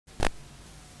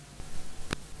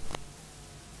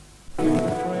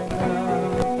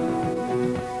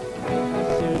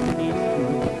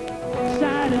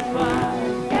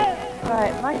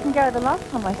And Gary, the last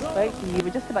time I spoke to you, you were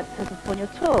just about to set off on your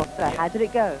tour. So how did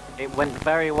it go? It went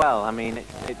very well. I mean,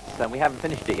 we haven't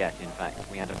finished it yet, in fact.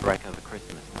 We had a break over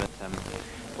Christmas, but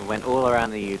we went all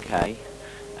around the UK,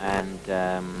 and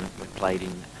we played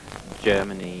in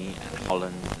Germany and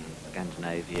Holland and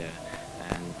Scandinavia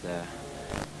and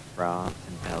France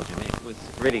and Belgium. It was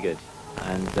really good,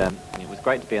 and it was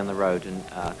great to be on the road, and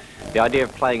the idea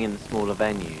of playing in the smaller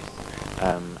venues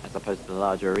as opposed to the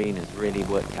larger arenas really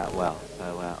worked out well.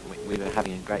 So we were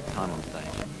having a great time on stage.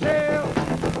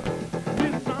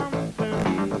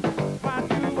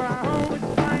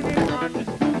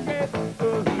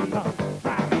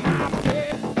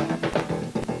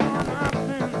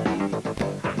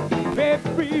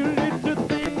 Every little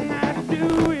thing I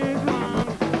do is wrong.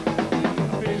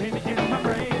 I feel it in my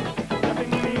brain,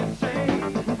 nothing means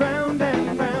change. Round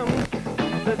and round,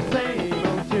 the same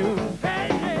old tune. Hey,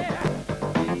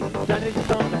 yeah.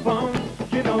 Johnny's on the phone,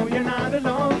 you know you're not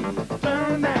alone.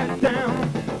 Turn that down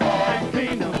and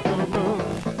clean up your room.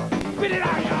 Spit it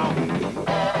out, y'all.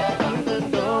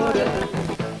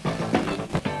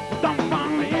 Don't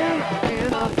find me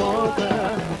in a border.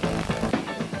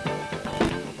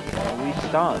 We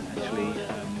started actually,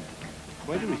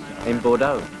 where did we start? In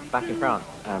Bordeaux, back in France.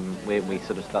 We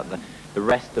sort of start the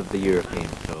rest of the European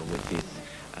tour, which is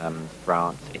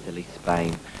France, Italy,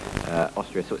 Spain,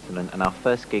 Austria, Switzerland, and our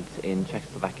first gigs in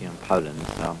Czechoslovakia and Poland,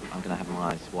 so I'm going to have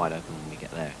my eyes wide open when we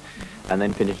get there. And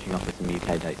then finishing off with some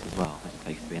UK dates as well, which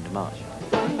takes us to the end of March.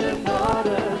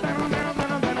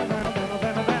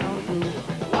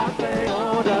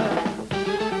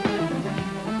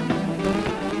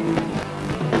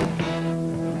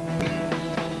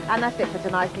 And that's it for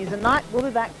tonight's News at Night. We'll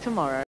be back tomorrow.